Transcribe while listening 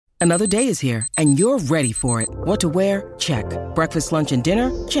Another day is here, and you're ready for it. What to wear? Check. Breakfast, lunch, and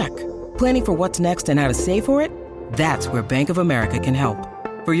dinner? Check. Planning for what's next and how to save for it? That's where Bank of America can help.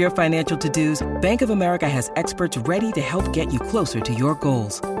 For your financial to-dos, Bank of America has experts ready to help get you closer to your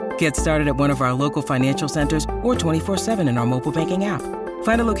goals. Get started at one of our local financial centers or 24/7 in our mobile banking app.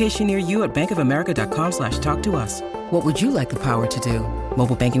 Find a location near you at bankofamerica.com/talktous. What would you like the power to do?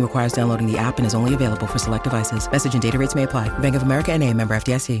 Mobile banking requires downloading the app and is only available for select devices. Message and data rates may apply. Bank of America N.A., member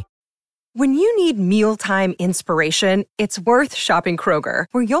FDIC. When you need mealtime inspiration, it's worth shopping Kroger,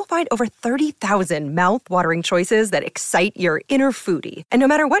 where you'll find over 30,000 mouth-watering choices that excite your inner foodie. And no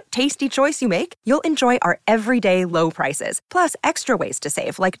matter what tasty choice you make, you'll enjoy our everyday low prices, plus extra ways to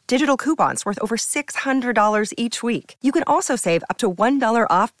save, like digital coupons worth over $600 each week. You can also save up to $1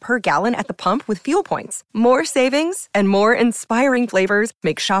 off per gallon at the pump with fuel points. More savings and more inspiring flavors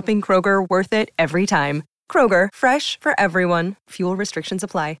make shopping Kroger worth it every time. Kroger, fresh for everyone. Fuel restrictions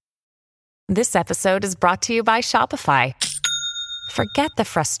apply. This episode is brought to you by Shopify. Forget the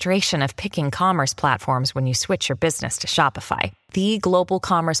frustration of picking commerce platforms when you switch your business to Shopify, the global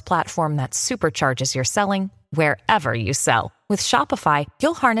commerce platform that supercharges your selling wherever you sell. With Shopify,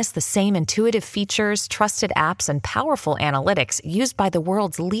 you'll harness the same intuitive features, trusted apps, and powerful analytics used by the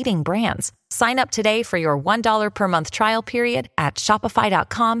world's leading brands. Sign up today for your $1 per month trial period at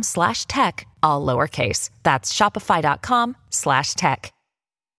shopify.com/tech, all lowercase. That's shopify.com/tech.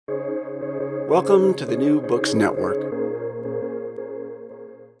 Welcome to the New Books Network.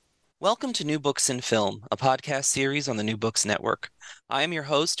 Welcome to New Books in Film, a podcast series on the New Books Network. I am your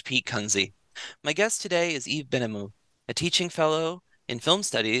host, Pete Kunze. My guest today is Yves Benhamou, a teaching fellow in film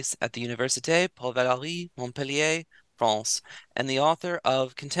studies at the Université Paul Valéry, Montpellier, France, and the author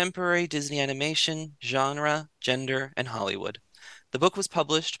of Contemporary Disney Animation, Genre, Gender, and Hollywood. The book was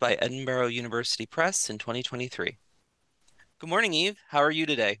published by Edinburgh University Press in 2023. Good morning, Yves. How are you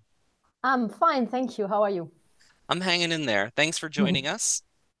today? I'm fine, thank you. How are you? I'm hanging in there. Thanks for joining us.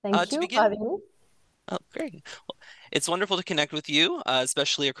 Thank you for having me. Oh, great. Well, it's wonderful to connect with you,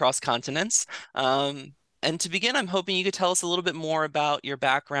 especially across continents. And to begin, I'm hoping you could tell us a little bit more about your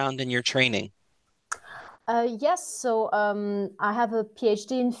background and your training. Yes, so I have a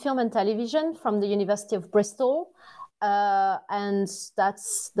PhD in film and television from the University of Bristol. And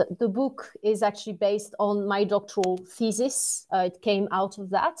that's the book is actually based on my doctoral thesis. It came out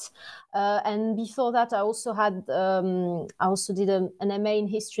of that. And before that, I also did an MA in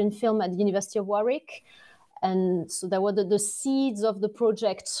history and film at the University of Warwick. And so there were the seeds of the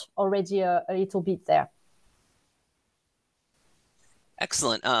project already a little bit there.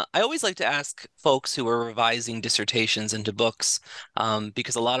 Excellent. I always like to ask folks who are revising dissertations into books,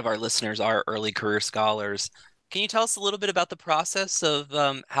 because a lot of our listeners are early career scholars. Can you tell us a little bit about the process of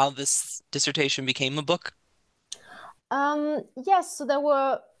how this dissertation became a book? Yes, so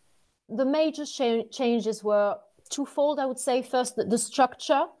the major changes were twofold, I would say. First, the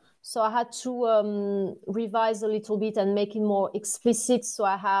structure. So I had to revise a little bit and make it more explicit. So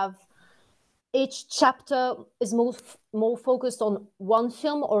I have each chapter is more focused on one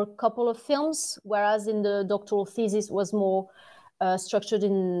film or a couple of films, whereas in the doctoral thesis was more structured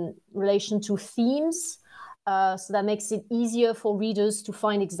in relation to themes. So that makes it easier for readers to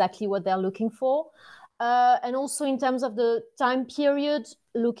find exactly what they're looking for. And also in terms of the time period,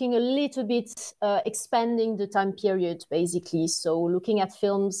 looking a little bit, expanding the time period, basically. So looking at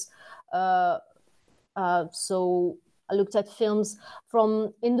films. So I looked at films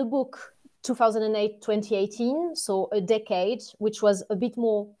from, in the book, 2008, 2018, so a decade, which was a bit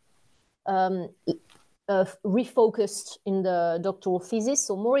more refocused in the doctoral thesis,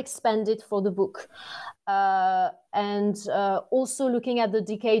 so more expanded for the book. And also looking at the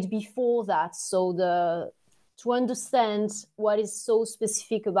decade before that, so to understand what is so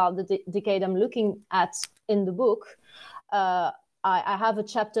specific about the decade I'm looking at in the book, I have a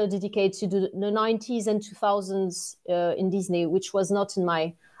chapter dedicated to the 90s and 2000s in Disney, which was not in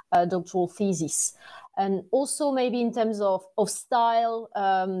my doctoral thesis. And also maybe in terms of style,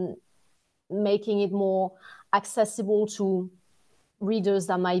 making it more accessible to readers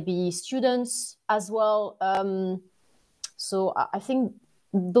that might be students as well. So I think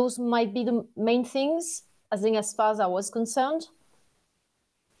those might be the main things, I think, as far as I was concerned.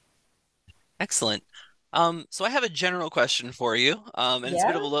 Excellent. So I have a general question for you, and it's a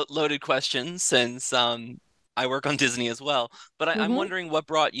bit of a loaded question since I work on Disney as well. But I'm wondering what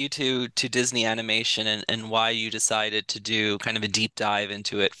brought you to Disney animation and why you decided to do kind of a deep dive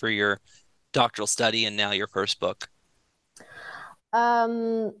into it for your doctoral study and now your first book.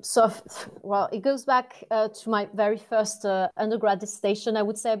 So, well, it goes back to my very first undergrad dissertation, I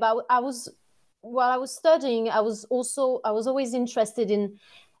would say. While I was studying, I was always interested in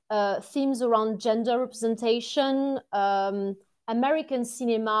themes around gender representation, American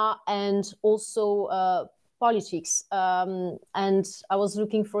cinema, and also politics. And I was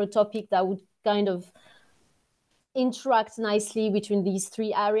looking for a topic that would kind of interact nicely between these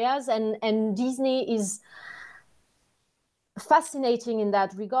three areas. And Disney is fascinating in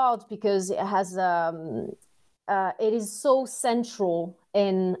that regard because it has it is so central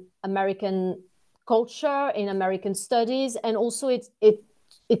in American culture, in American studies, and also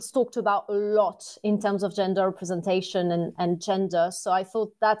it's talked about a lot in terms of gender representation and gender. So I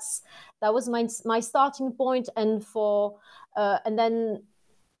thought that was my starting point. And then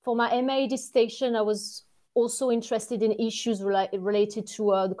for my MA dissertation, I was also interested in issues related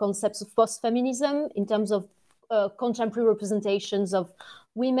to the concepts of post-feminism in terms of contemporary representations of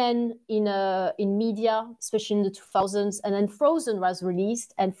women in media, especially in the 2000s. And then Frozen was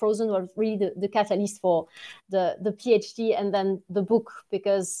released, and Frozen was really the catalyst for the PhD and then the book,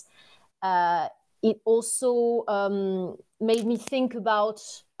 because it also made me think about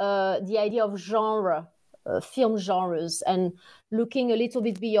the idea of genre, film genres, and looking a little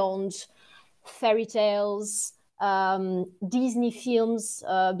bit beyond fairy tales, Disney films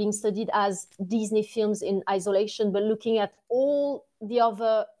being studied as Disney films in isolation, but looking at all the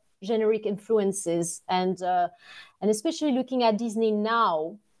other generic influences, and especially looking at Disney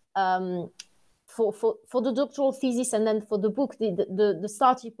now. For the doctoral thesis and then for the book, the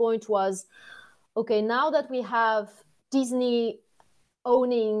starting point was, okay, now that we have Disney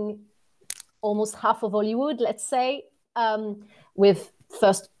owning almost half of Hollywood, let's say, with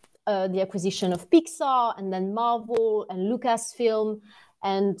first the acquisition of Pixar, and then Marvel and Lucasfilm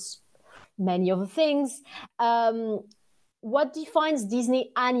and many other things. What defines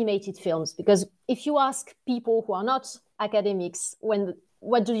Disney animated films? Because if you ask people who are not academics,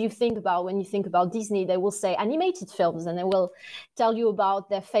 what do you think about when you think about Disney, they will say animated films, and they will tell you about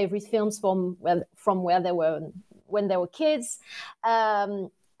their favorite films from where they were when they were kids.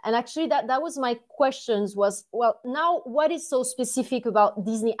 And actually, that was my questions was, well, now what is so specific about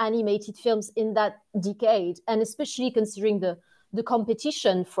Disney animated films in that decade? And especially considering the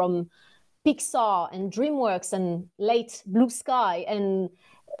competition from Pixar and DreamWorks and late Blue Sky, and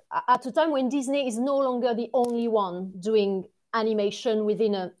at a time when Disney is no longer the only one doing animation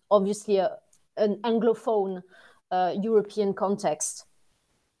within obviously an Anglophone European context.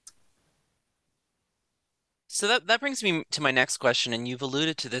 So that brings me to my next question, and you've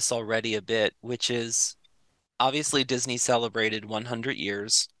alluded to this already a bit, which is obviously Disney celebrated 100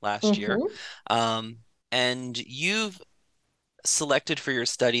 years last year. And you've selected for your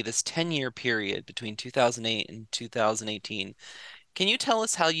study this 10-year period between 2008 and 2018. Can you tell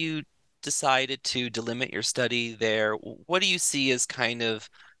us how you decided to delimit your study there? What do you see as kind of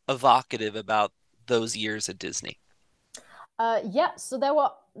evocative about those years at Disney? So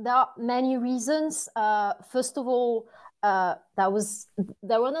there are many reasons. First of all, there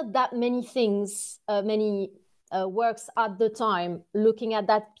were not that many things, many works at the time looking at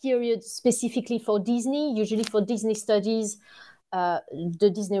that period specifically for Disney. Usually for Disney studies,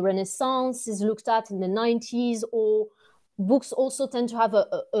 the Disney Renaissance is looked at in the 90s, or books also tend to have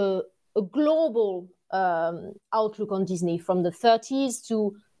a global outlook on Disney from the 30s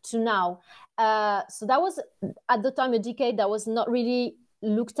to now. So that was at the time a decade that was not really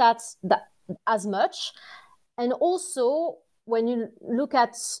looked at as much. And also, when you look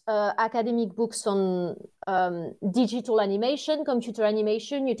at academic books on digital animation, computer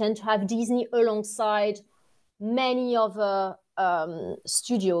animation, you tend to have Disney alongside many other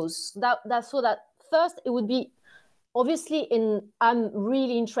studios. That's so that first it would be obviously I'm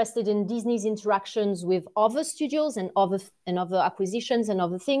really interested in Disney's interactions with other studios and other acquisitions and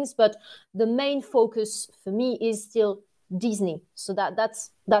other things, but the main focus for me is still Disney. So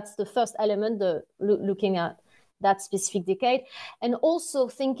that's the first element, looking at that specific decade, and also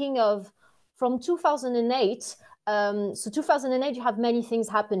thinking of from 2008. So 2008, you have many things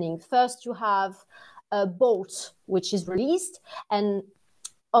happening. First, you have Bolt, which is released, and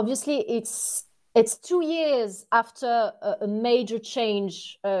obviously it's 2 years after a major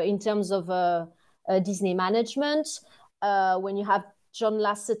change in terms of Disney management, when you have John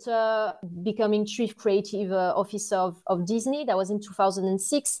Lasseter becoming Chief Creative Officer of Disney. That was in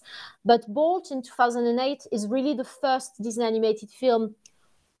 2006. But Bolt in 2008 is really the first Disney animated film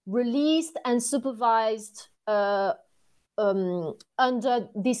released and supervised under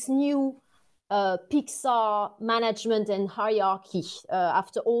this new Pixar management and hierarchy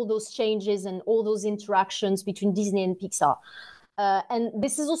after all those changes and all those interactions between Disney and Pixar. And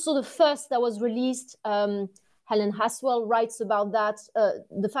this is also the first that was released. Helen Haswell writes about that,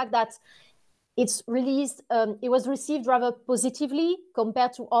 the fact that it's released. It was received rather positively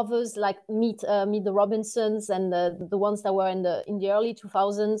compared to others like Meet the Robinsons and the ones that were in the early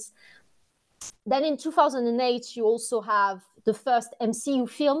 2000s. Then in 2008, you also have the first MCU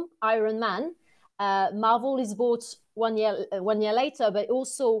film, Iron Man. Marvel is bought 1 year later, but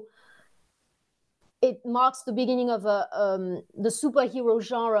also it marks the beginning of the superhero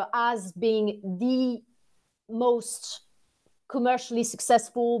genre as being the most commercially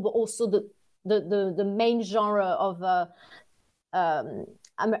successful, but also the main genre of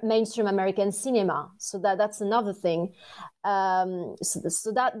mainstream American cinema. So that's another thing.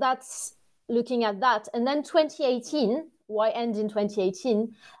 So that's looking at that. And then 2018, why end in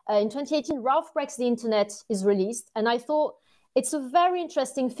 2018? In 2018, Ralph Breaks the Internet is released. And I thought it's a very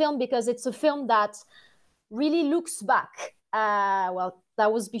interesting film because it's a film that really looks back. Well,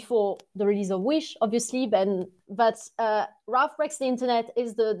 that was before the release of Wish, obviously, but Ralph Breaks the Internet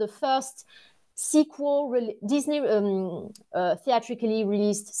is the first sequel, Disney theatrically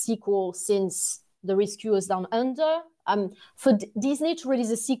released sequel since The Rescuers Down Under. For Disney to release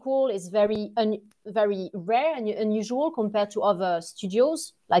a sequel is very rare and unusual compared to other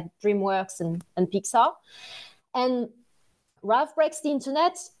studios like DreamWorks and Pixar. And Ralph Breaks the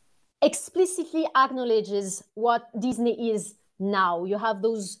Internet explicitly acknowledges what Disney is now. You have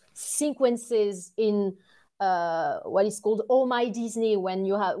those sequences in what is called Oh My Disney, where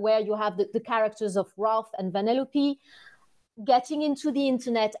you have the characters of Ralph and Vanellope getting into the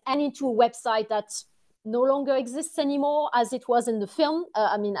internet and into a website that no longer exists anymore as it was in the film.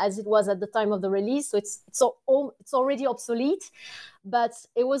 As it was at the time of the release. So it's already obsolete, but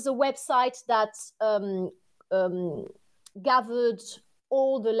it was a website that gathered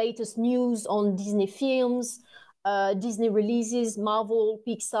all the latest news on Disney films, Disney releases, Marvel,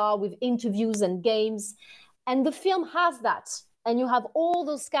 Pixar, with interviews and games. And the film has that. And you have all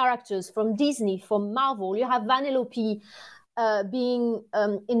those characters from Disney, from Marvel. You have Vanellope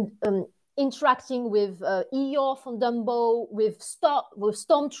interacting with Eeyore from Dumbo, with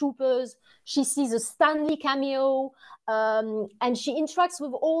stormtroopers. She sees a Stanley cameo, and she interacts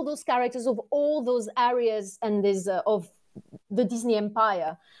with all those characters of all those areas and of the Disney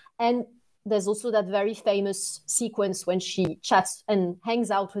empire. And there's also that very famous sequence when she chats and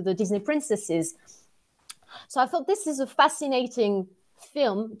hangs out with the Disney princesses. So I thought this is a fascinating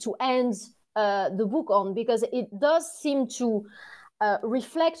film to end the book on, because it does seem to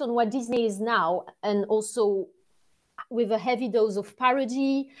reflect on what Disney is now, and also with a heavy dose of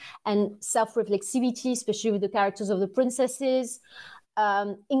parody and self-reflexivity, especially with the characters of the princesses,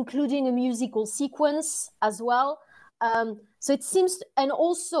 including a musical sequence as well. So it seems, and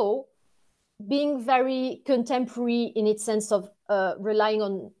also being very contemporary in its sense of relying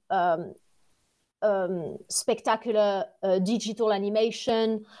on spectacular digital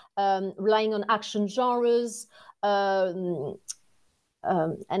animation, relying on action genres, and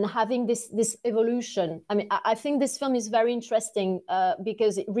having this evolution. I think this film is very interesting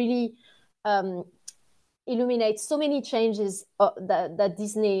because it really illuminates so many changes that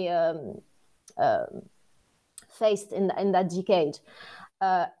Disney faced in that decade.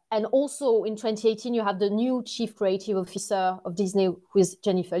 And also in 2018, you have the new chief creative officer of Disney, who is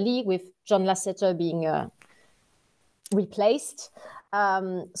Jennifer Lee, with John Lasseter being replaced.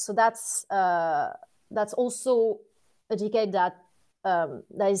 So that's also a decade that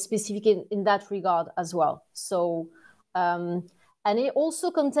is specific in that regard as well. So, and it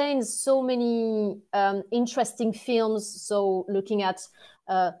also contains so many interesting films. So looking at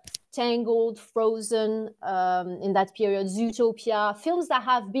Tangled, Frozen, in that period, Zootopia, films that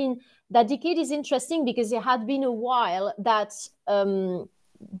decade is interesting because it had been a while that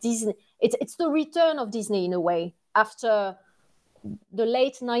Disney, it's the return of Disney in a way, after the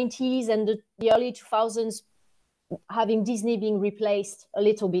late 90s and the early 2000s, having Disney being replaced a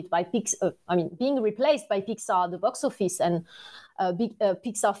little bit by being replaced by Pixar at the box office, and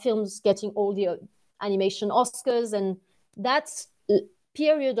Pixar films getting all the animation Oscars. And that's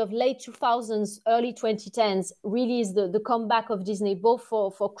period of late 2000s, early 2010s really is the comeback of Disney, both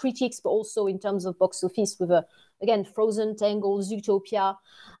for critics, but also in terms of box office, with again, Frozen, Tangled, Zootopia,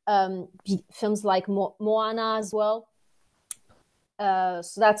 films like Moana as well.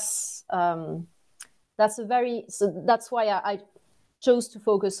 So that's why I chose to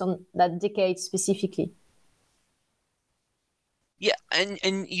focus on that decade specifically. Yeah,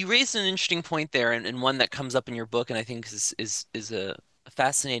 and you raised an interesting point there, and one that comes up in your book, and I think is a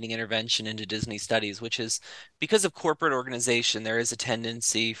fascinating intervention into Disney studies, which is, because of corporate organization, there is a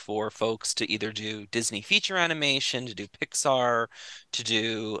tendency for folks to either do Disney feature animation, to do Pixar, to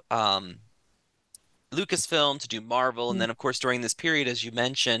do Lucasfilm, to do Marvel. And then, of course, during this period, as you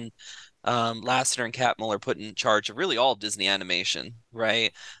mentioned, Lasseter and Catmull are put in charge of really all of Disney animation,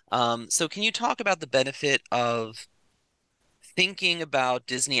 right? So can you talk about the benefit of thinking about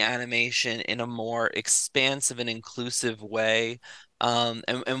Disney animation in a more expansive and inclusive way,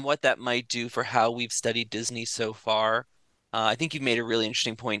 and what that might do for how we've studied Disney so far? I think you've made a really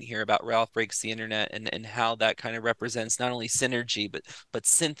interesting point here about Ralph Breaks the Internet and how that kind of represents not only synergy but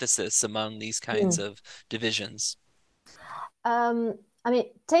synthesis among these kinds of divisions. I mean,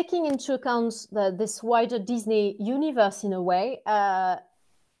 taking into account this wider Disney universe in a way,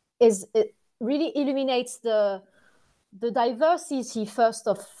 it really illuminates the diversity first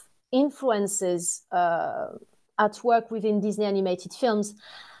of influences at work within Disney animated films.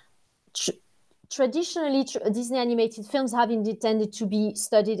 Traditionally, Disney animated films have indeed tended to be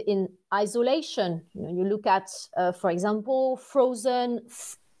studied in isolation. You look at, for example, Frozen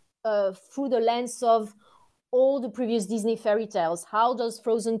through the lens of all the previous Disney fairy tales. How does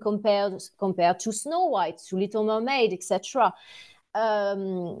Frozen compare to Snow White, to Little Mermaid, etc.?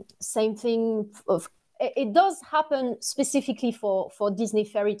 Same thing. It does happen specifically for Disney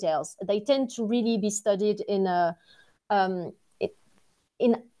fairy tales. They tend to really be studied in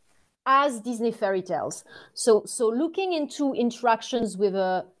as Disney fairy tales. So looking into interactions with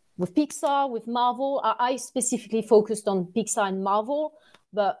Pixar, with Marvel, I specifically focused on Pixar and Marvel,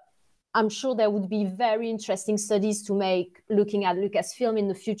 but I'm sure there would be very interesting studies to make looking at Lucasfilm in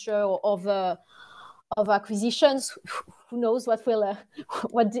the future, or of acquisitions. Who knows what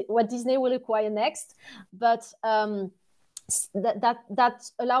Disney will acquire next? But that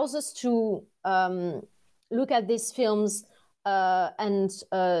allows us to look at these films and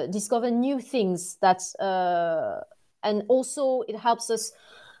discover new things. And also it helps us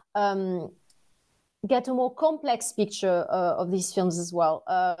get a more complex picture of these films as well.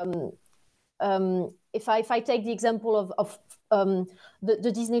 If I take the example of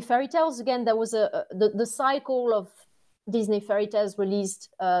the Disney fairy tales, again, there was the cycle of Disney fairy tales released.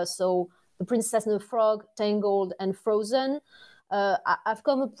 So The Princess and the Frog, Tangled, and Frozen. I've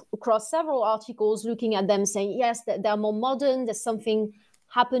come across several articles looking at them saying, yes, they're more modern. There's something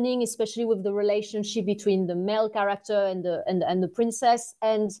happening, especially with the relationship between the male character and the princess.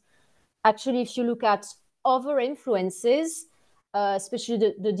 And actually, if you look at other influences, especially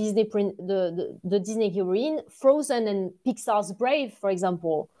the Disney heroine, Frozen and Pixar's Brave, for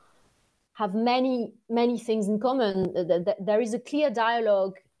example, have many things in common. There is a clear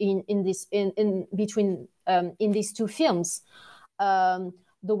dialogue in between these two films.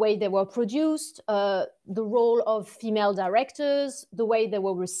 The way they were produced, the role of female directors, the way they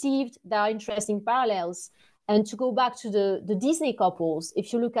were received. There are interesting parallels. And to go back to the Disney couples,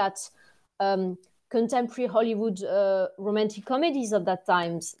 if you look at contemporary Hollywood romantic comedies of that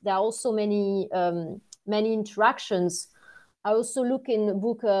times, there are also many interactions. I also look in the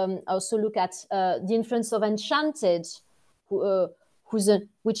book. I also look at the influence of Enchanted,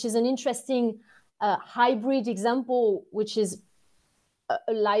 which is an interesting hybrid example, which is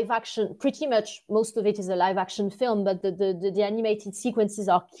a live action. Pretty much most of it is a live action film, but the animated sequences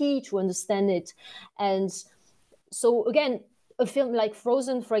are key to understand it. And so again, a film like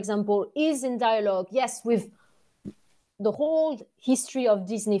Frozen, for example, is in dialogue, yes, with the whole history of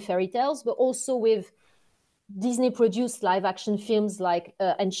Disney fairy tales, but also with Disney-produced live-action films like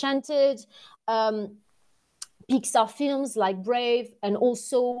Enchanted, Pixar films like Brave, and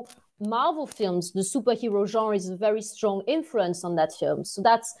also Marvel films. The superhero genre is a very strong influence on that film. So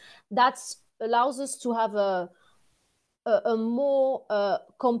that allows us to have a more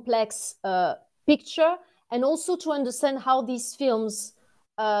complex picture, and also to understand how these films,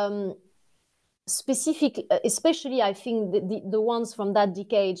 especially I think the ones from that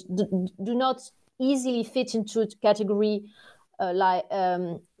decade, do not easily fit into a category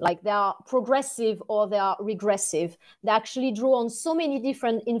like they are progressive or they are regressive. They actually draw on so many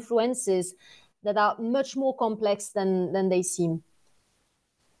different influences that are much more complex than they seem.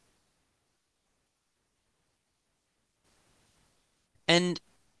 And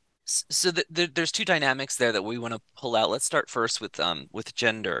so there's two dynamics there that we want to pull out. Let's start first with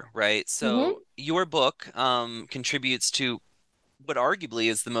gender, right? So your book contributes to what arguably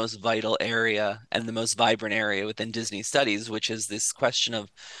is the most vital area and the most vibrant area within Disney studies, which is this question of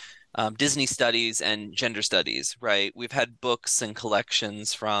Disney studies and gender studies, right? We've had books and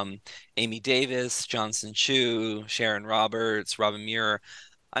collections from Amy Davis, Johnson Chu, Sharon Roberts, Robin Muir.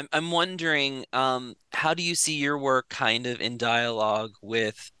 I'm wondering, how do you see your work kind of in dialogue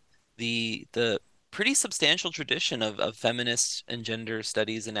with the pretty substantial tradition of feminist and gender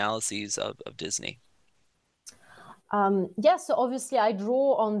studies analyses of Disney? Yes, so obviously I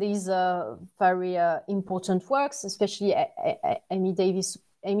draw on these very important works, especially Amy Davis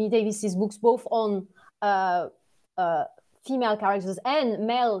Amy Davis's books, both on female characters and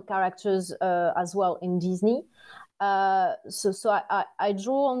male characters as well in Disney. So I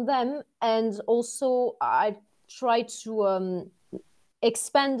draw on them, and also I try to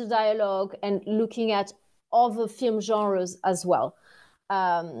expand the dialogue and looking at other film genres as well.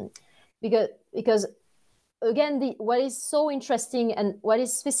 Because again, what is so interesting and what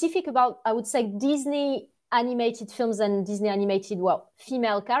is specific about, I would say, Disney animated films and Disney animated,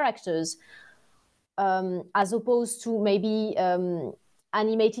 female characters, as opposed to maybe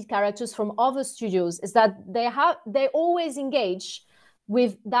animated characters from other studios, is that they always engage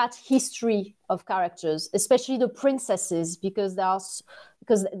with that history of characters, especially the princesses, because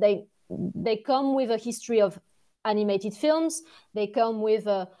they come with a history of animated films. They come with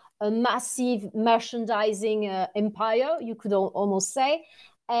a massive merchandising empire, you could almost say,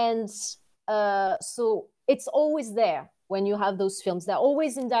 and so it's always there when you have those films. They're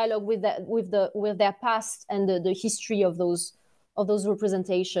always in dialogue with their past and the history of those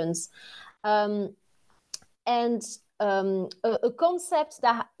representations, and a concept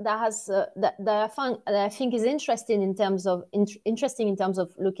that I think is interesting in terms of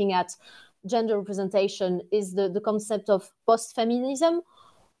looking at gender representation is the concept of post-feminism,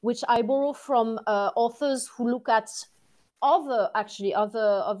 which I borrow from authors who look at other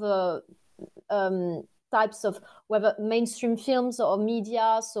types of, whether mainstream films or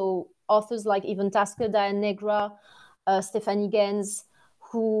media. So authors like Even Tasker, Diane Negra, Stephanie Gaines,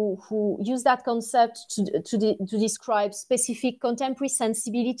 who use that concept to describe specific contemporary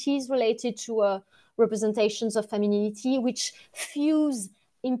sensibilities related to representations of femininity, which fuse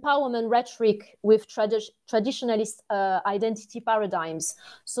empowerment rhetoric with traditionalist identity paradigms.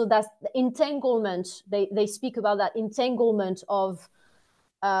 So that's the entanglement. They speak about that entanglement of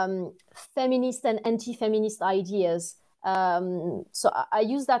feminist and anti-feminist ideas. So I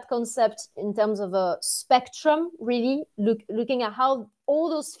use that concept in terms of a spectrum, really looking at how all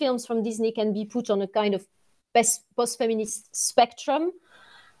those films from Disney can be put on a kind of post-feminist spectrum,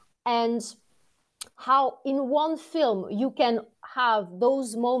 and how in one film you can have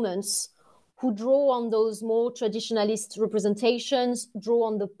those moments who draw on those more traditionalist representations, draw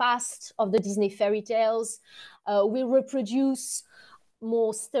on the past of the Disney fairy tales. We reproduce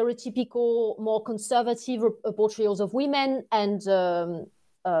more stereotypical, more conservative portrayals of women and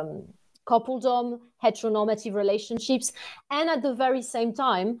coupledom, heteronormative relationships. And at the very same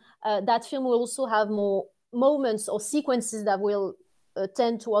time, that film will also have more moments or sequences that will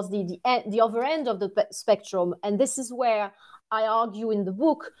tend towards the other end of the spectrum. And this is where I argue in the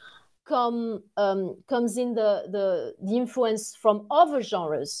book comes in the influence from other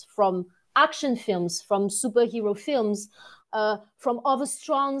genres, from action films, from superhero films, from other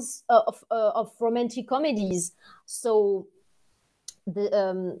strands of romantic comedies. So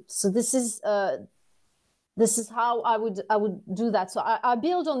this is how I would do that. So I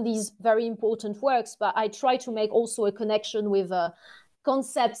build on these very important works, but I try to make also a connection with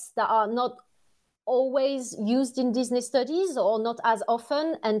concepts that are not always used in Disney studies or not as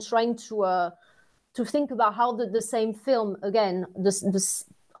often, and trying to think about how the same film, again,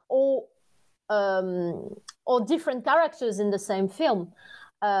 or different characters in the same film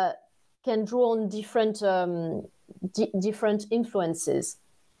can draw on different influences.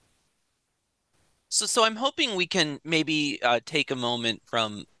 So I'm hoping we can maybe take a moment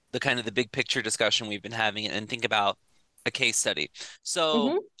from the kind of the big picture discussion we've been having and think about a case study.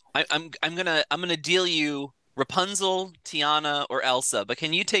 So I'm gonna deal you Rapunzel, Tiana, or Elsa, but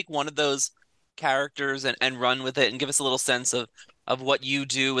can you take one of those characters and run with it and give us a little sense of what you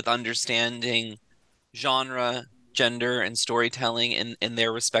do with understanding genre, gender, and storytelling in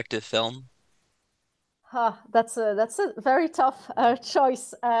their respective film? That's a very tough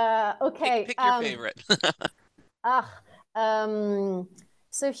choice. Okay, pick your favorite.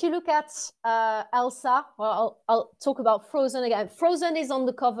 So if you look at Elsa, well, I'll talk about Frozen again. Frozen is on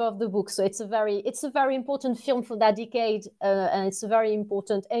the cover of the book, so it's a very important film for that decade, and it's a very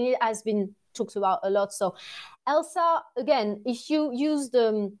important, and it has been talked about a lot. So Elsa, again, if you use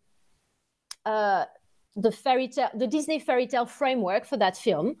the fairy tale, the Disney fairy tale framework for that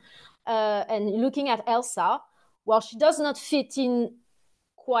film, and looking at Elsa, while she does not fit in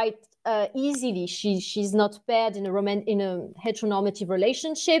quite easily, she's not paired in a heteronormative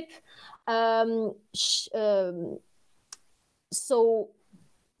relationship. So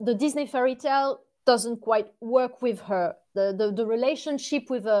the Disney fairy tale doesn't quite work with her. The relationship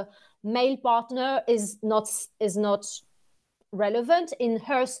with a male partner is not relevant in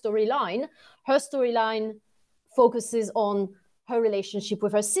her storyline. Her storyline focuses on her relationship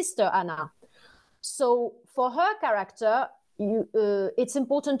with her sister Anna. So for her character, it's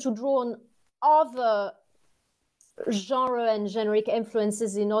important to draw on other genre and generic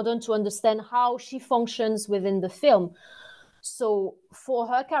influences in order to understand how she functions within the film. So for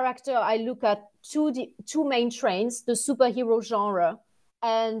her character, I look at two main trends: the superhero genre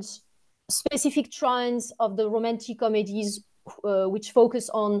and specific trends of the romantic comedies, which focus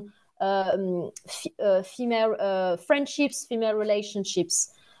on female friendships, female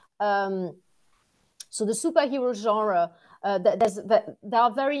relationships. So the superhero genre, there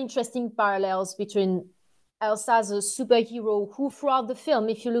are very interesting parallels between Elsa as a superhero who, throughout the film,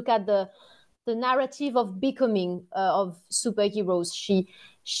 if you look at the narrative of becoming of superheroes,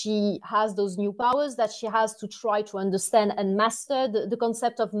 she has those new powers that she has to try to understand and master. The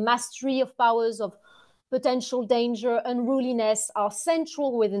concept of mastery of powers, of potential danger, unruliness are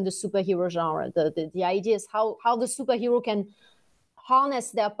central within the superhero genre. The idea is how the superhero can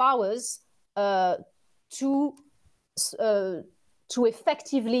harness their powers to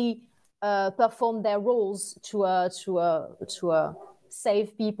effectively perform their roles to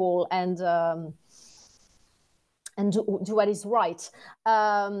save people and do what is right.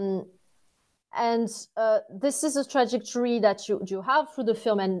 This is a trajectory that you have through the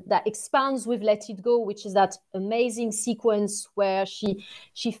film, and that expands with Let It Go, which is that amazing sequence where she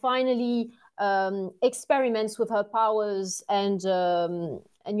finally experiments with her powers, and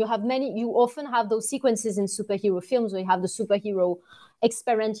you often have those sequences in superhero films where you have the superhero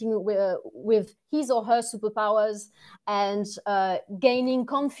experimenting with his or her superpowers and gaining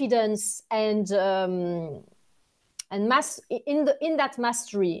confidence and in that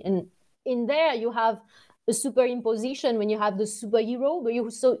mastery. And in there you have a superimposition when you have the superhero, but you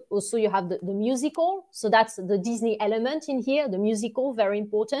also you have the musical. So that's the Disney element in here, the musical, very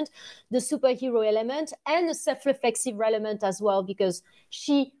important, the superhero element, and the self-reflexive element as well, because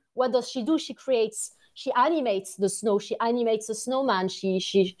what does she do? She animates the snow. She animates a snowman.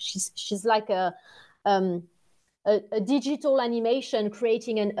 She's like a digital animation,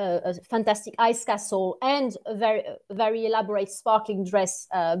 creating a fantastic ice castle and a very elaborate sparkling dress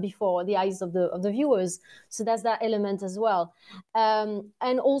before the eyes of the viewers. So that's that element as well.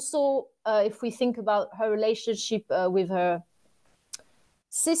 And also, if we think about her relationship with her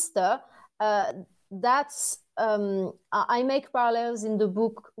sister, that's I make parallels in the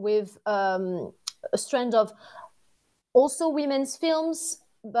book with a strand of also women's films,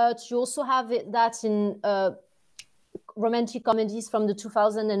 but you also have that in romantic comedies from the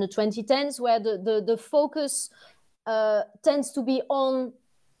 2000s and the 2010s, where the focus tends to be on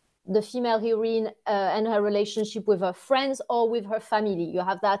the female heroine and her relationship with her friends or with her family. You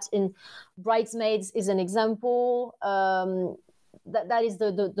have that in Bridesmaids is an example. That is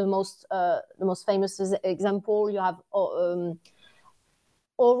the most famous example. You have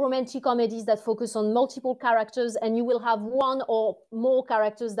or romantic comedies that focus on multiple characters, and you will have one or more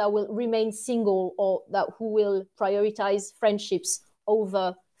characters that will remain single, or who will prioritize friendships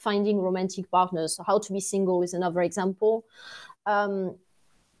over finding romantic partners. So How to Be Single is another example.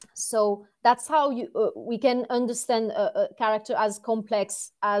 So that's how we can understand a character as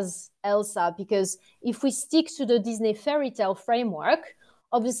complex as Elsa, because if we stick to the Disney fairy tale framework,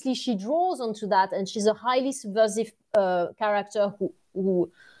 obviously she draws onto that, and she's a highly subversive character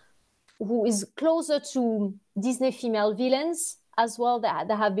who is closer to Disney female villains as well.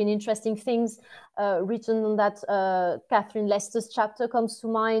 There have been interesting things written on that. Catherine Lester's chapter comes to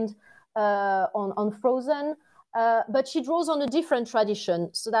mind on Frozen. But she draws on a different tradition.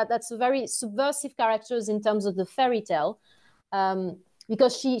 So that's a very subversive characters in terms of the fairy tale,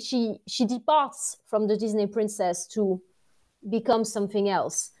 because she departs from the Disney princess to become something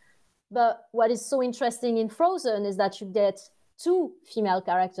else. But what is so interesting in Frozen is that you get two female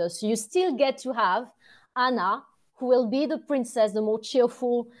characters. So you still get to have Anna, who will be the princess, the more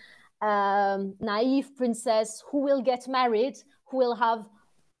cheerful, naive princess, who will get married, who will have,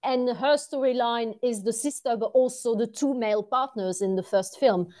 and her storyline is the sister, but also the two male partners in the first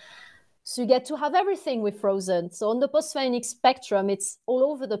film. So you get to have everything with Frozen. So on the post-Phoenix spectrum, it's all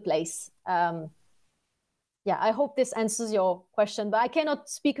over the place. Yeah, I hope this answers your question, but I cannot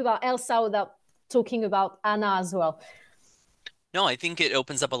speak about Elsa without talking about Anna as well. No, I think it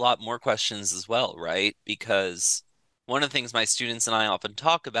opens up a lot more questions as well, right? Because one of the things my students and I often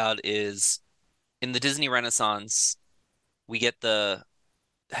talk about is in the Disney Renaissance, we get the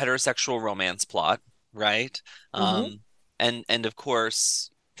heterosexual romance plot, right? Mm-hmm. And of course,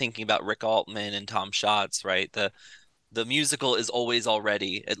 thinking about Rick Altman and Tom Schatz, right? The musical is always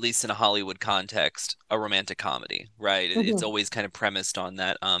already, at least in a Hollywood context, a romantic comedy, right? Mm-hmm. It's always kind of premised on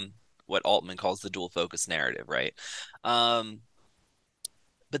that what Altman calls the dual focus narrative, right?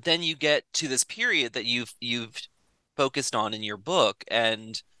 But then you get to this period that you've focused on in your book.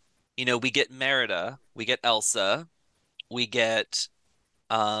 And, you know, we get Merida, we get Elsa, we get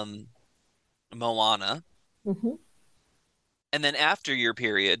Moana. Mm-hmm. And then after your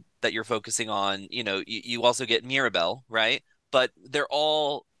period that you're focusing on, you know, you also get Mirabelle, right? But they're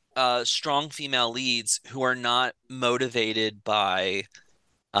all strong female leads who are not motivated by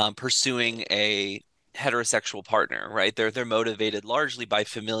pursuing a heterosexual partner, right? They're motivated largely by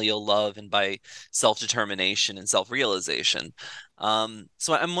familial love and by self-determination and self-realization.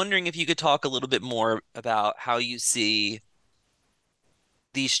 So I'm wondering if you could talk a little bit more about how you see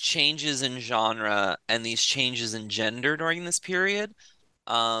these changes in genre and these changes in gender during this period,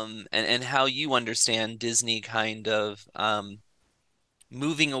 and how you understand Disney kind of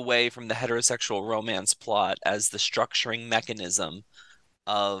moving away from the heterosexual romance plot as the structuring mechanism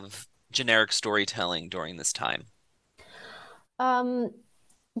of generic storytelling during this time.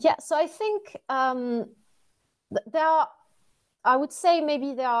 Yeah, so I think there are, I would say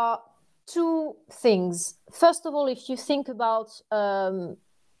maybe there are two things. First of all, if you think about so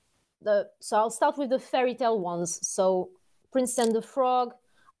I'll start with the fairy tale ones. So Prince and the Frog,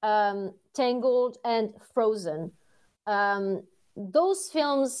 Tangled, and Frozen. Those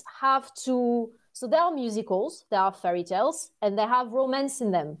films have to, so they are musicals, they are fairy tales, and they have romance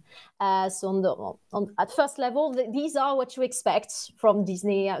in them. So at first level, these are what you expect from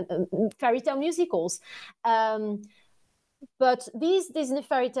Disney fairy tale musicals. But these Disney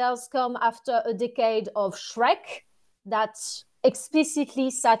fairy tales come after a decade of Shrek that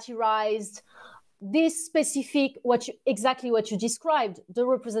explicitly satirized this specific, exactly what you described, the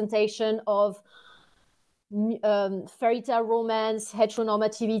representation of fairy tale romance,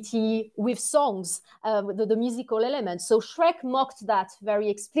 heteronormativity with songs, the musical elements. So Shrek mocked that very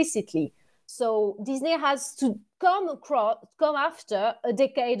explicitly. So Disney has to come after a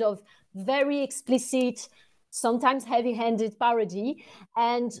decade of very explicit, sometimes heavy-handed parody,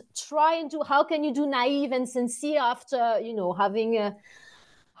 and try and do, how can you do naive and sincere after, you know, having a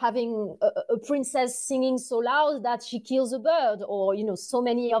princess singing so loud that she kills a bird, or, you know, so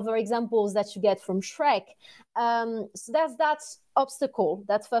many other examples that you get from Shrek. So there's that obstacle,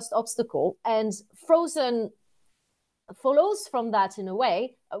 that first obstacle. And Frozen follows from that in a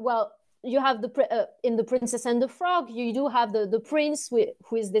way. Well, you have in The Princess and the Frog, you do have the prince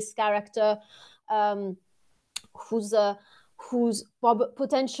who is this character who's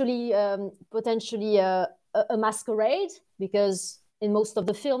potentially a masquerade, because in most of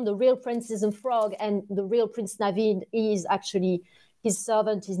the film, the real prince is a frog, and the real Prince Navid is actually his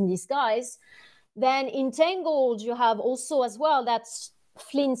servant in disguise. Then in Tangled, you have also as well that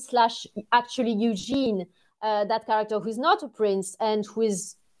Flynn / actually Eugene, that character who's not a prince and who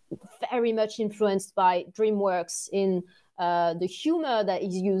is very much influenced by DreamWorks in the humor that he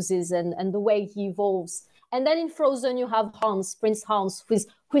uses and the way he evolves. And then in Frozen, you have Hans, Prince Hans,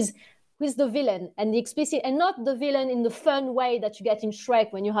 who is the villain, and the explicit, and not the villain in the fun way that you get in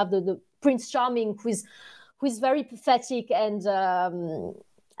Shrek, when you have the Prince Charming, who is very pathetic and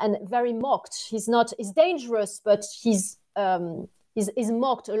very mocked. He's dangerous, but he's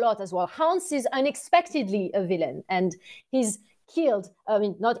mocked a lot as well. Hans is unexpectedly a villain, and he's killed. I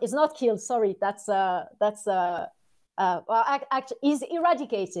mean, it's not killed. Sorry, actually, he's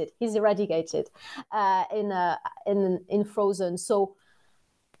eradicated. He's eradicated in Frozen. So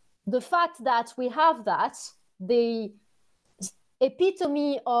the fact that we have that, the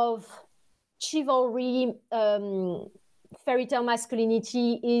epitome of chivalry, fairy tale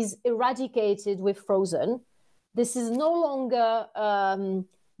masculinity, is eradicated with Frozen. This is no longer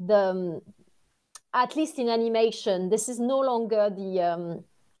at least in animation, this is no longer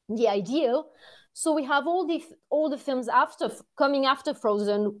the ideal. So we have all the films coming after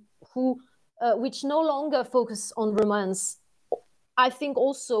Frozen, which no longer focus on romance. I think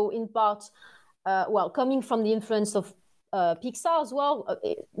also in part, coming from the influence of Pixar as well.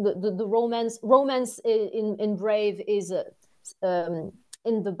 The romance in Brave is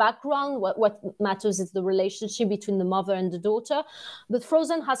in the background. What matters is the relationship between the mother and the daughter. But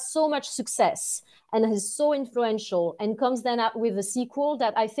Frozen has so much success and is so influential, and comes then out with a sequel,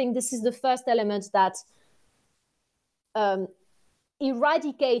 that I think this is the first element that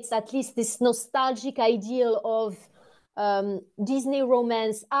eradicates at least this nostalgic ideal of Disney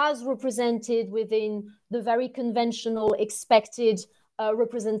romance as represented within the very conventional, expected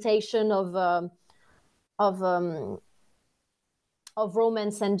representation of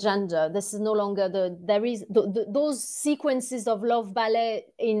romance and gender. This is no longer those sequences of love ballet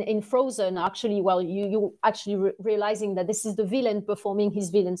in Frozen. Actually, you actually realizing that this is the villain performing his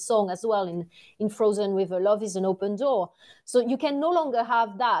villain song as well in Frozen with Love is an Open Door. So you can no longer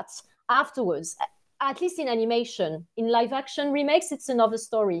have that afterwards. at least in animation. In live action remakes, it's another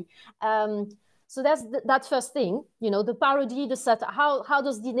story. So that's that first thing, the parody, the satire. How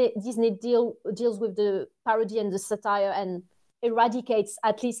does Disney deals with the parody and the satire and eradicates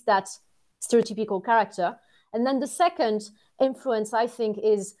at least that stereotypical character? And then the second influence, I think,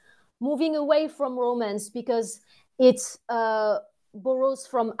 is moving away from romance, because it borrows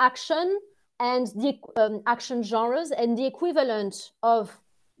from action and the action genres, and the equivalent of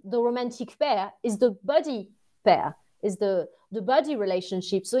the romantic pair is the buddy pair, is the buddy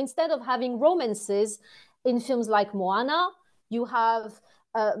relationship. So instead of having romances in films like Moana, you have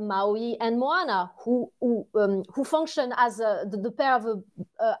Maui and Moana, who function as the pair of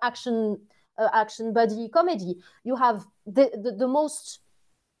action buddy comedy. You have the most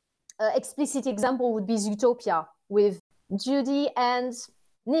explicit example would be Zootopia with Judy and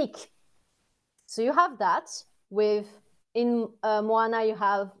Nick. So you have that in Moana, you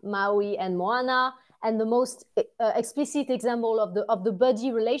have Maui and Moana, and the most explicit example of the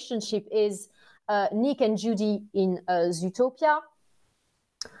buddy relationship is Nick and Judy in Zootopia.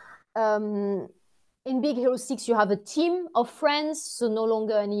 In Big Hero 6, you have a team of friends, so no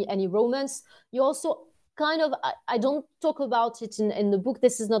longer any romance. You also kind of, I don't talk about it in the book,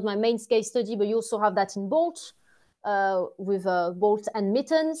 this is not my main case study, but you also have that in Bolt, with Bolt and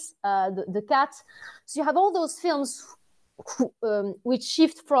Mittens, the cat. So you have all those films which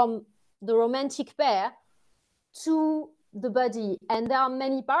shift from the romantic pair to the buddy. And there are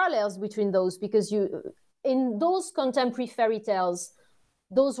many parallels between those, because in those contemporary fairy tales,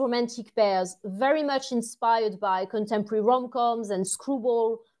 those romantic pairs, very much inspired by contemporary rom-coms and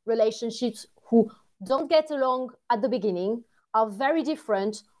screwball relationships who don't get along at the beginning, are very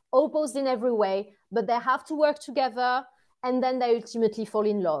different, opposed in every way, but they have to work together, and then they ultimately fall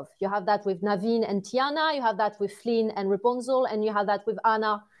in love. You have that with Naveen and Tiana, you have that with Flynn and Rapunzel, and you have that with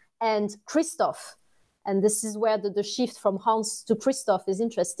Anna and Kristoff. And this is where the shift from Hans to Kristoff is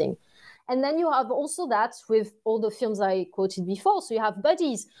interesting. And then you have also that with all the films I quoted before. So you have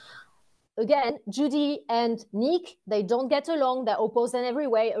buddies. Again, Judy and Nick, they don't get along. They're opposed in every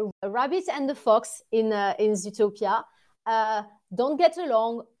way. A rabbit and the fox in Zootopia don't get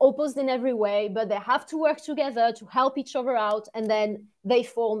along, opposed in every way, but they have to work together to help each other out. And then they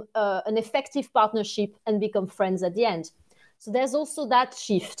form an effective partnership and become friends at the end. So there's also that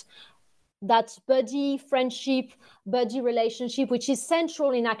shift, that buddy friendship, buddy relationship, which is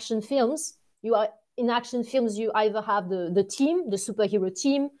central in action films. In action films, you either have the team, the superhero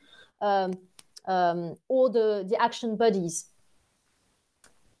team, or the action buddies.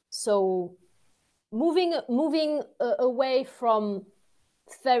 So moving away from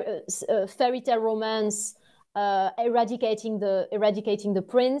fairy tale romance, eradicating the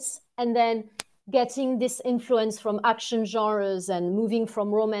prince, and then getting this influence from action genres and moving from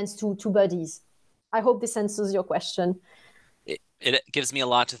romance to buddies. I hope this answers your question. It gives me a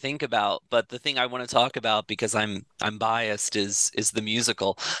lot to think about, but the thing I want to talk about, because I'm biased, is the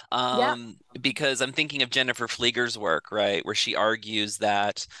musical. Because I'm thinking of Jennifer Flieger's work, right, where she argues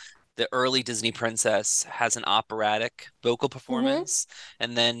that the early Disney princess has an operatic vocal performance,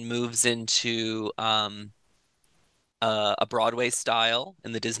 and then moves into a Broadway style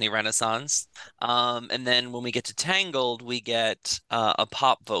in the Disney Renaissance. And then when we get to Tangled, we get a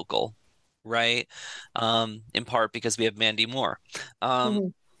pop vocal, right? In part because we have Mandy Moore.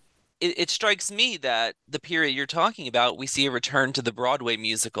 It strikes me that the period you're talking about, we see a return to the Broadway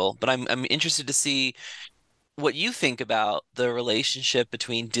musical, but I'm interested to see what you think about the relationship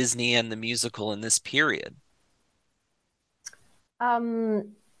between Disney and the musical in this period.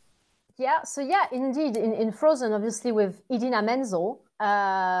 Indeed, in Frozen, obviously with Idina Menzel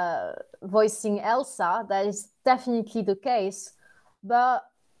voicing Elsa, that is definitely the case. But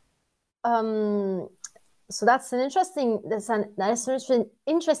so that's an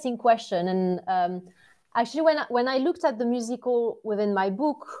interesting question. And actually, when I looked at the musical within my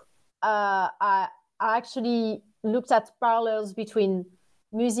book, I actually looked at parallels between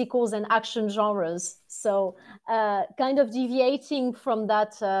musicals and action genres. So kind of deviating from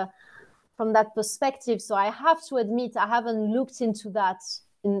that perspective. So I have to admit, I haven't looked into that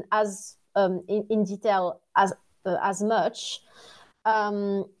in detail as much.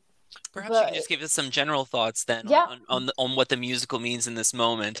 Perhaps you can just give us some general thoughts then on what the musical means in this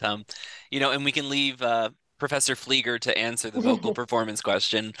moment. And we can leave Professor Flieger to answer the vocal performance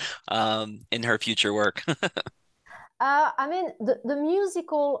question in her future work. I mean, the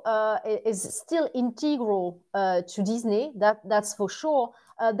musical is still integral to Disney. That's for sure.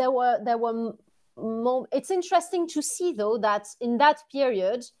 There were it's interesting to see, though, that in that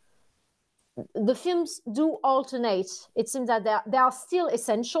period, the films do alternate. It seems that they are still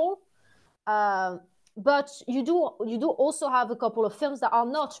essential, but you do also have a couple of films that are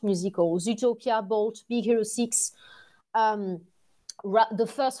not musicals. Zootopia, Bolt, Big Hero 6, the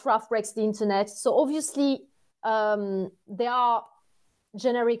first Ralph Breaks the Internet. So obviously there are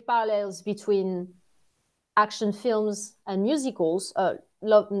generic parallels between action films and musicals.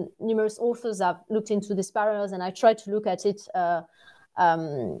 Numerous authors have looked into these parallels, and I tried to look at it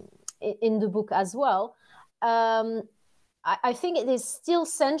in the book as well. I think it is still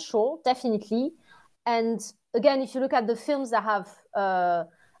central, definitely. And again, if you look at the films that have,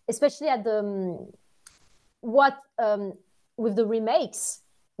 especially at the with the remakes,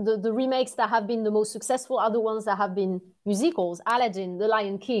 the remakes that have been the most successful are the ones that have been musicals. Aladdin, The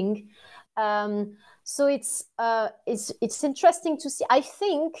Lion King. So it's interesting to see. I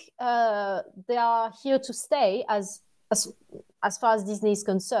think they are here to stay as far as Disney is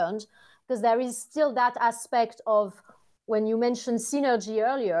concerned, because there is still that aspect of, when you mentioned synergy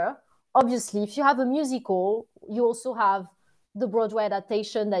earlier, obviously, if you have a musical, you also have the Broadway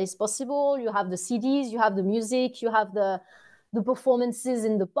adaptation that is possible. You have the CDs, you have the music, you have the performances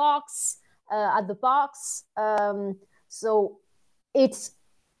in the parks, at the parks. So it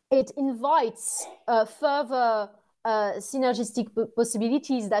invites further synergistic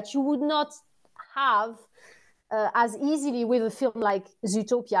possibilities that you would not have as easily with a film like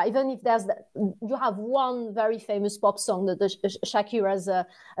Zootopia. Even if you have one very famous pop song, the Shakira's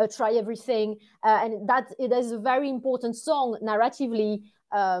 "Try Everything," and that it is a very important song narratively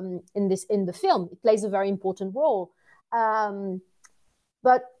in the film. It plays a very important role,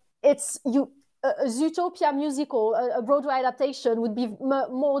 but it's a Zootopia musical, a Broadway adaptation would be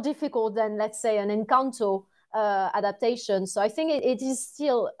more difficult than, let's say, an Encanto adaptation. So I think it is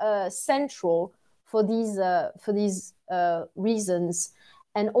still central for these reasons.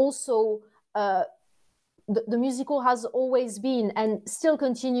 And also the musical has always been and still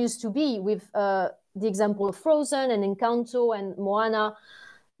continues to be, with the example of Frozen and Encanto and Moana,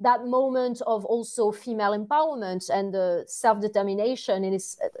 that moment of also female empowerment and self-determination. And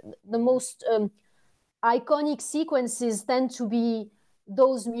it's the most iconic sequences tend to be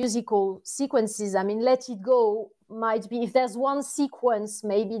those musical sequences. I mean, Let It Go might be, if there's one sequence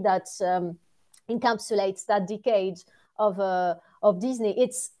maybe that encapsulates that decade of Disney,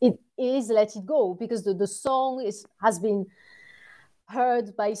 it is Let It Go, because the song has been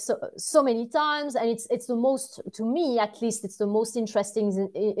heard by so many times, and it's the most, to me at least, it's the most interesting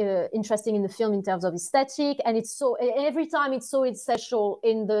in the film in terms of aesthetic, and every time it's so essential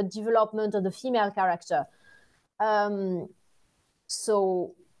in the development of the female character.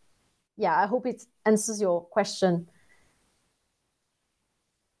 So yeah, I hope it answers your question.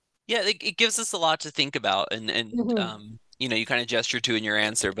 Yeah, it gives us a lot to think about, and you kind of gestured to in your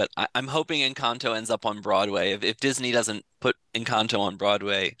answer, but I'm hoping Encanto ends up on Broadway. If Disney doesn't put Encanto on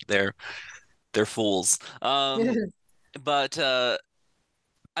Broadway, they're fools. But I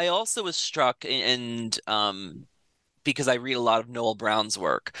also was struck, and because I read a lot of Noel Brown's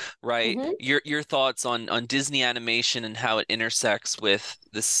work, right? Your thoughts on Disney animation and how it intersects with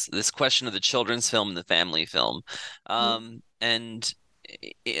this question of the children's film and the family film. And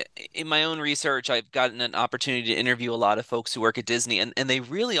in my own research, I've gotten an opportunity to interview a lot of folks who work at Disney, and they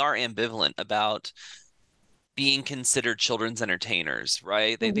really are ambivalent about being considered children's entertainers,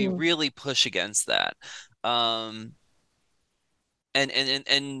 right? They really push against that. And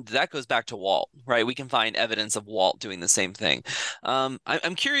that goes back to Walt, right? We can find evidence of Walt doing the same thing.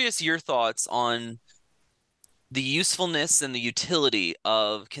 I'm curious your thoughts on the usefulness and the utility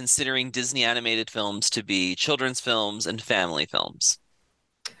of considering Disney animated films to be children's films and family films.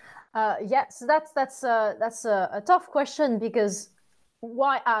 Yeah, so that's a tough question, because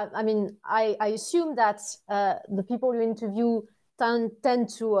why? I mean, I assume that the people you interview tend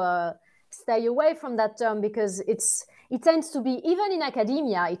to stay away from that term, because it tends to be, even in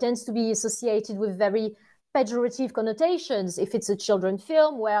academia, it tends to be associated with very pejorative connotations. If it's a children's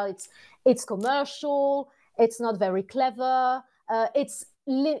film, well, it's commercial, it's not very clever, it's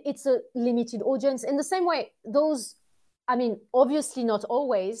a limited audience. In the same way, those, I mean, obviously not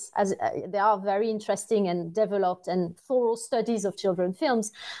always, as there are very interesting and developed and thorough studies of children's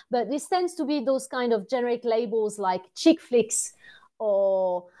films, but this tends to be those kind of generic labels like chick flicks,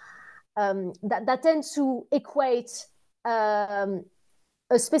 or that tend to equate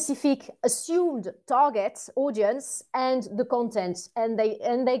a specific assumed target audience and the content, and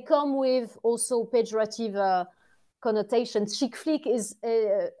they come with also pejorative connotations. Chick flick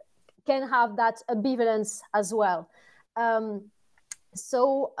can have that ambivalence as well.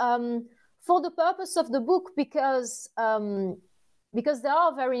 So for the purpose of the book, because there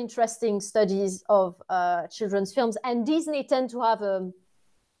are very interesting studies of children's films, and Disney tend to have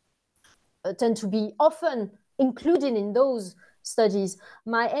tend to be often included in those studies.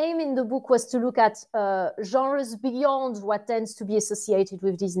 My aim in the book was to look at genres beyond what tends to be associated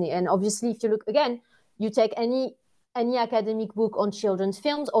with Disney. And obviously, if you look again, you take any academic book on children's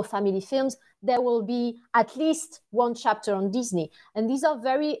films or family films, there will be at least one chapter on Disney. And these are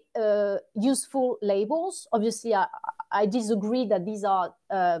very useful labels. Obviously, I disagree that these are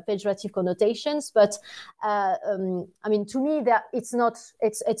pejorative connotations, but I mean, to me, that it's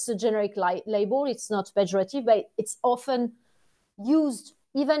a generic label. It's not pejorative, but it's often used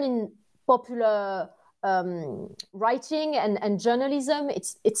even in popular writing and journalism.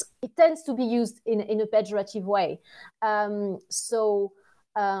 It tends to be used in a pejorative way. So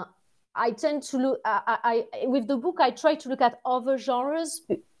I tend to look. With the book, I try to look at other genres,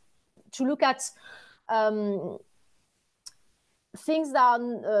 to look at things that are,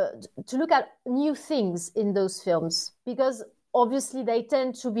 to look at new things in those films, because obviously they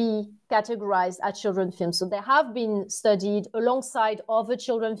tend to be categorized as children films. So they have been studied alongside other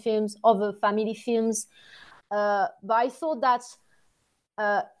children films, other family films. But I thought that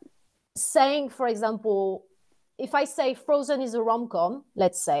saying, for example, if I say Frozen is a rom-com,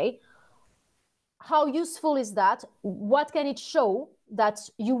 let's say, how useful is that? What can it show that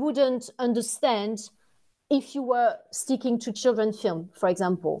you wouldn't understand if you were sticking to children film, for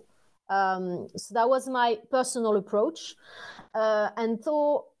example? So that was my personal approach. And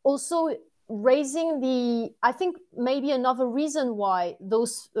so also raising I think maybe another reason why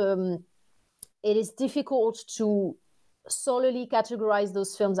those, it is difficult to solely categorize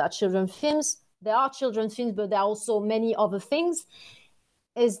those films as children films. There are children films, but there are also many other things,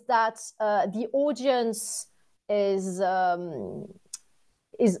 is that the audience is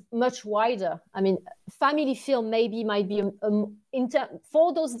much wider. I mean, family film might be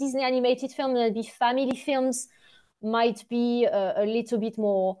for those Disney animated films, maybe family films might be a little bit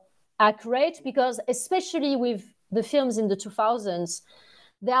more accurate, because especially with the films in the 2000s,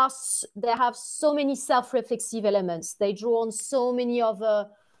 they have so many self-reflexive elements. They draw on so many other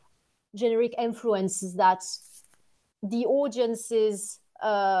generic influences that the audiences,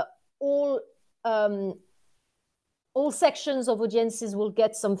 all sections of audiences will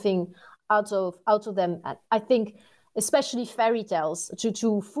get something out of them. I think especially fairy tales,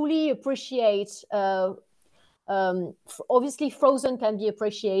 to fully appreciate. Obviously, Frozen can be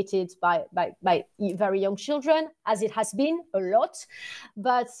appreciated by very young children, as it has been a lot.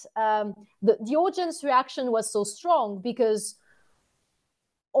 But the audience reaction was so strong because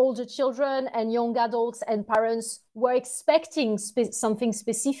older children and young adults and parents were expecting something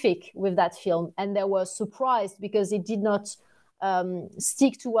specific with that film, and they were surprised because it did not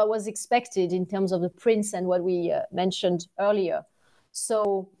stick to what was expected in terms of the prince and what we mentioned earlier.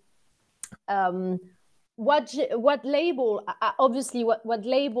 So what label, obviously what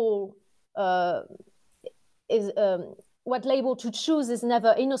label is what label to choose is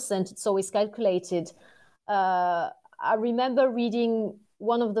never innocent. It's always calculated. I remember reading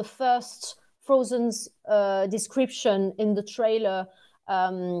one of the first Frozen's description in the trailer.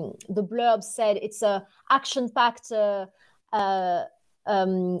 The blurb said it's a action-packed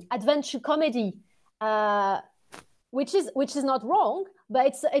adventure comedy, which is not wrong,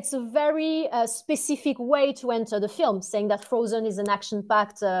 but it's a very specific way to enter the film, saying that Frozen is an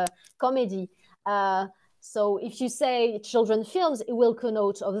action-packed comedy. So if you say children films, it will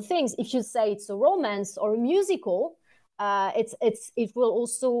connote other things. If you say it's a romance or a musical, it will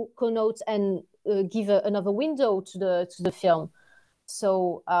also connote and give another window to the film.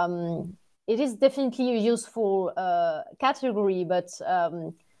 So it is definitely a useful category, but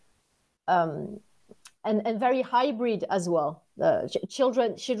and very hybrid as well.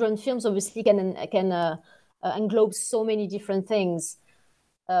 Children films obviously can englobe so many different things.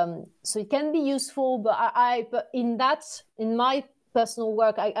 So it can be useful, but but in my personal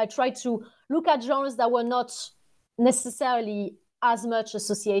work, I try to look at genres that were not necessarily as much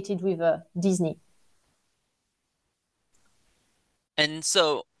associated with Disney. And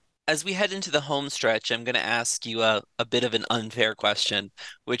so as we head into the home stretch, I'm going to ask you a bit of an unfair question,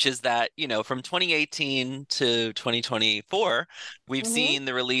 which is that, from 2018 to 2024, we've seen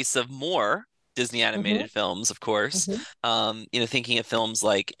the release of more Disney animated films, of course. Thinking of films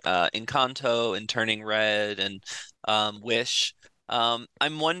like Encanto and Turning Red and Wish.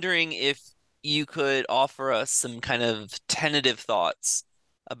 I'm wondering if you could offer us some kind of tentative thoughts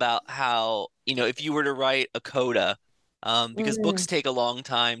about how, if you were to write a coda, because books take a long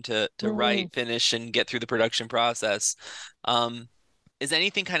time to write, finish, and get through the production process. Is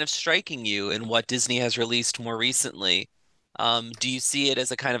anything kind of striking you in what Disney has released more recently Do you see it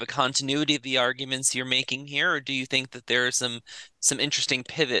as a kind of a continuity of the arguments you're making here, or do you think that there are some interesting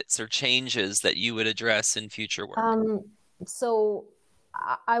pivots or changes that you would address in future work? So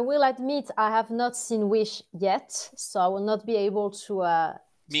I will admit I have not seen Wish yet, so I will not be able to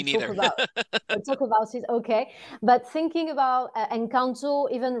Me talk neither. about it. Okay, but thinking about Encanto,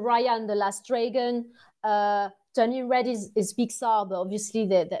 even Raya and the Last Dragon, Turning Red is Pixar, but obviously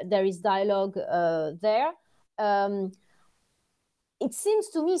there is dialogue there. It seems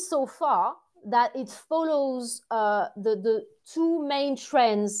to me so far that it follows the two main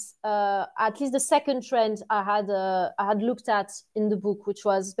trends. At least the second trend I had looked at in the book, which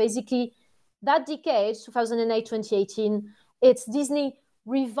was basically that decade, 2008, 2018. It's Disney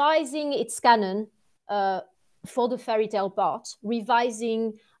revising its canon for the fairy tale part,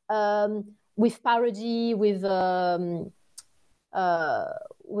 revising with parody, with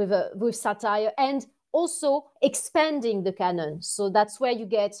satire, and also expanding the canon. So that's where you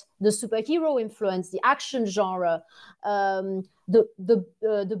get the superhero influence, the action genre,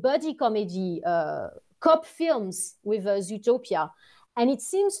 the buddy comedy, cop films with Zootopia. And it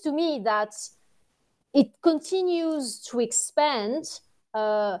seems to me that it continues to expand.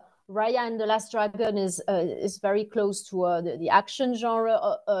 Raya and the Last Dragon is very close to the action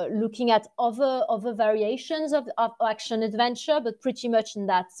genre, looking at other variations of action adventure, but pretty much in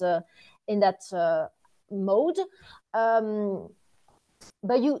that mode.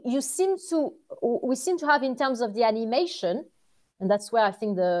 But we seem to have, in terms of the animation, and that's where I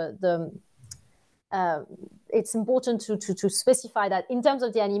think it's important to specify that in terms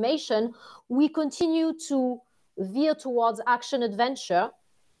of the animation, we continue to veer towards action adventure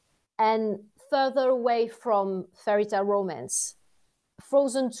and further away from fairy tale romance.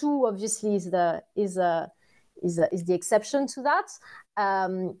 Frozen 2 obviously is the exception to that.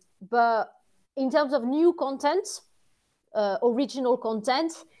 But in terms of new content, original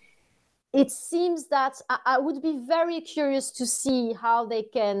content, it seems that I would be very curious to see how they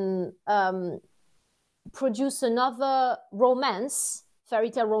can produce another romance,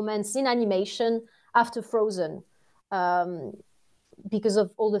 fairy tale romance in animation after Frozen, because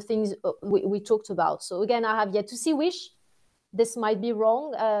of all the things we talked about. So again, I have yet to see Wish. This might be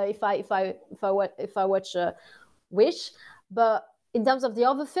wrong if I watch Wish, but in terms of the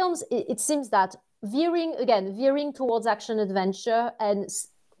other films, it seems that veering towards action adventure and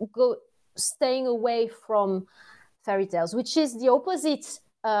staying away from fairy tales, which is the opposite.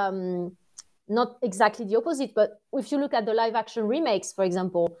 Not exactly the opposite, but if you look at the live action remakes, for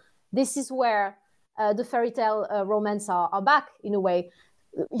example, this is where the fairy tale romance are back in a way.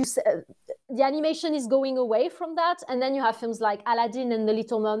 The animation is going away from that, and then you have films like Aladdin and The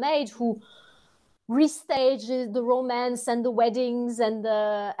Little Mermaid, who restage the romance and the weddings and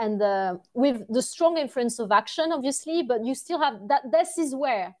with the strong influence of action, obviously, but you still have that. This is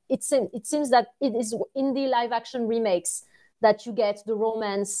where it seems that it is in the live action remakes that you get the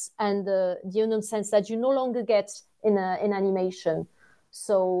romance and the unknown sense that you no longer get in animation.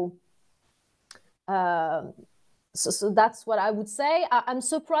 So that's what I would say. I'm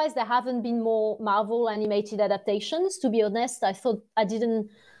surprised there haven't been more Marvel animated adaptations, to be honest.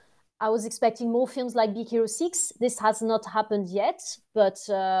 I was expecting more films like Big Hero 6. This has not happened yet, but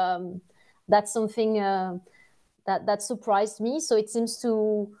that's something that surprised me. So it seems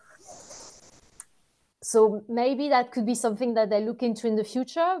to... So maybe that could be something that they look into in the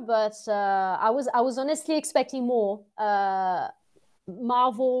future, but I was honestly expecting more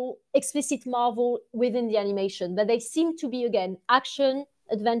explicit Marvel within the animation, but they seem to be, again, action,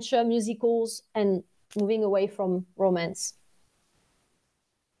 adventure, musicals, and moving away from romance.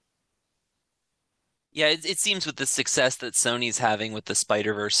 Yeah, it seems with the success that Sony's having with the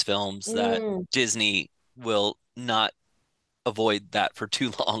Spider-Verse films that Disney will not avoid that for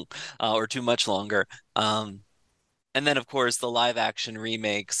too long or too much longer. And then, of course, the live action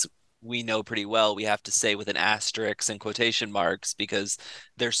remakes, we know pretty well, we have to say with an asterisk and quotation marks, because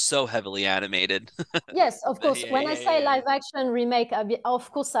they're so heavily animated. Yes, of course. When I say live action remake,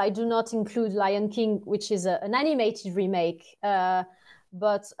 of course, I do not include Lion King, which is an animated remake.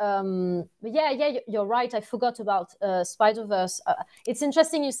 But yeah, you're right. I forgot about Spider-Verse. It's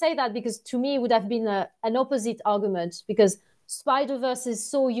interesting you say that, because to me it would have been an opposite argument, because Spider-Verse is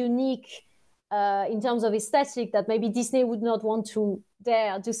so unique in terms of aesthetic that maybe Disney would not want to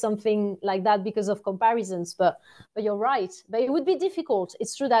dare do something like that because of comparisons. But you're right. But it would be difficult.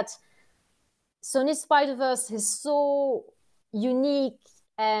 It's true that Sony's Spider-Verse is so unique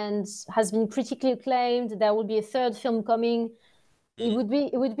and has been critically acclaimed. There will be a third film coming. It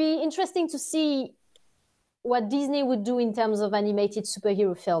would be interesting to see what Disney would do in terms of animated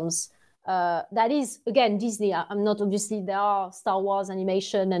superhero films. that is, again, Disney. I'm not, obviously, there are Star Wars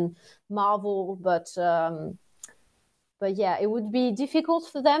animation and Marvel, but yeah, it would be difficult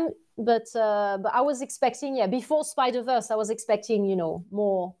for them. But I was expecting, before Spider-Verse, I was expecting,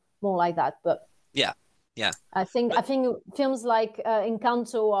 more like that. But yeah. I think films like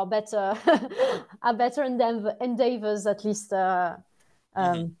Encanto are better are better endeavors, at least. Yeah.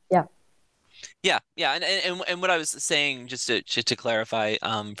 Yeah, and what I was saying, just to clarify,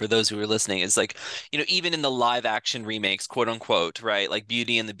 for those who are listening, is like, even in the live action remakes, quote unquote, right, like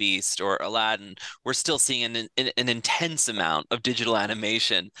Beauty and the Beast or Aladdin, we're still seeing an intense amount of digital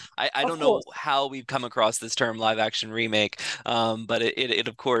animation. I don't know how we've come across this term live action remake, but it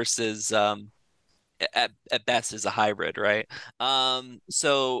of course is at best is a hybrid, right?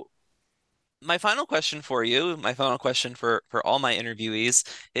 So my final question for you, my final question for all my interviewees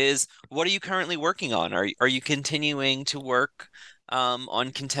is, what are you currently working on? Are you continuing to work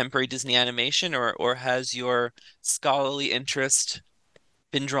on contemporary Disney animation, or has your scholarly interest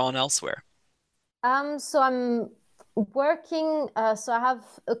been drawn elsewhere? So I'm working. So I have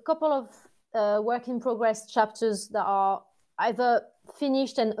a couple of work in progress chapters that are either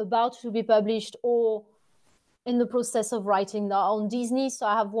finished and about to be published, or in the process of writing that are on Disney. So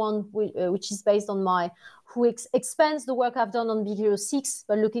I have one which is based on who expands the work I've done on Big Hero 6,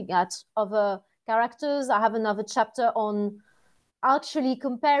 but looking at other characters. I have another chapter on actually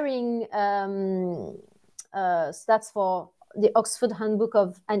comparing, so that's for the Oxford Handbook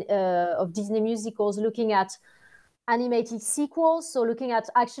of Disney Musicals, looking at animated sequels. So looking at,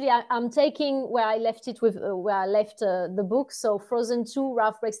 actually, I'm taking where I left it with where I left the book. So Frozen 2,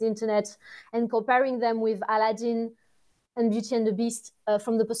 Ralph Breaks the Internet, and comparing them with Aladdin and Beauty and the Beast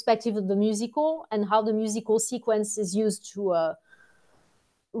from the perspective of the musical, and how the musical sequence is used to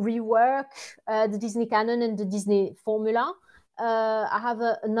rework the Disney canon and the Disney formula. I have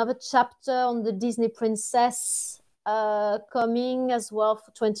another chapter on the Disney Princess coming as well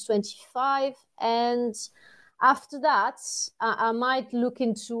for 2025. And after that, I might look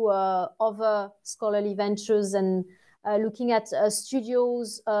into other scholarly ventures and looking at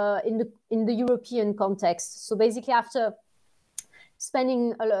studios in the European context. So basically, after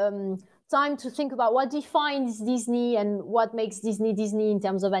spending time to think about what defines Disney and what makes Disney Disney in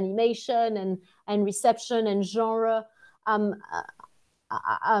terms of animation and reception and genre, I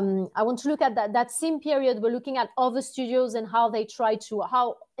want to look at that same period, but looking at other studios and how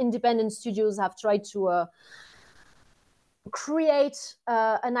independent studios have tried to create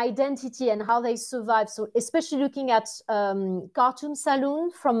an identity and how they survive. So especially looking at Cartoon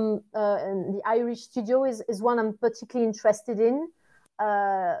Saloon from the Irish studio is one I'm particularly interested in.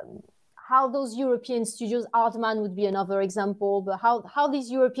 How those European studios, Aardman would be another example, but how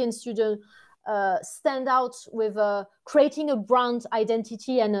these European studios stand out with creating a brand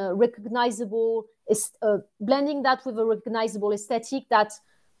identity and a recognizable, blending that with a recognizable aesthetic that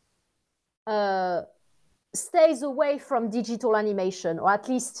stays away from digital animation, or at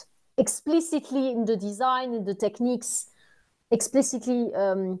least explicitly in the design, in the techniques, explicitly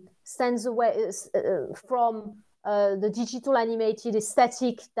stands away from the digital animated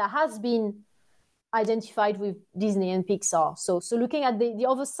aesthetic that has been identified with Disney and Pixar. So looking at the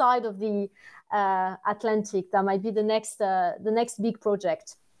other side of the Atlantic, that might be the next big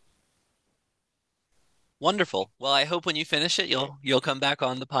project. Wonderful. Well, I hope when you finish it, you'll come back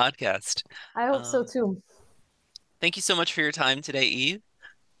on the podcast. I hope so too. Thank you so much for your time today, Eve.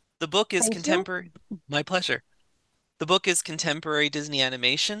 The book is contemporary. My pleasure. The book is Contemporary Disney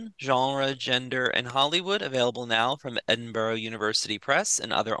Animation, Genre, Gender, and Hollywood, available now from Edinburgh University Press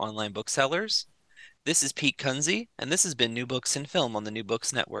and other online booksellers. This is Pete Kunze, and this has been New Books in Film on the New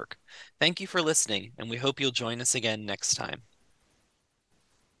Books Network. Thank you for listening, and we hope you'll join us again next time.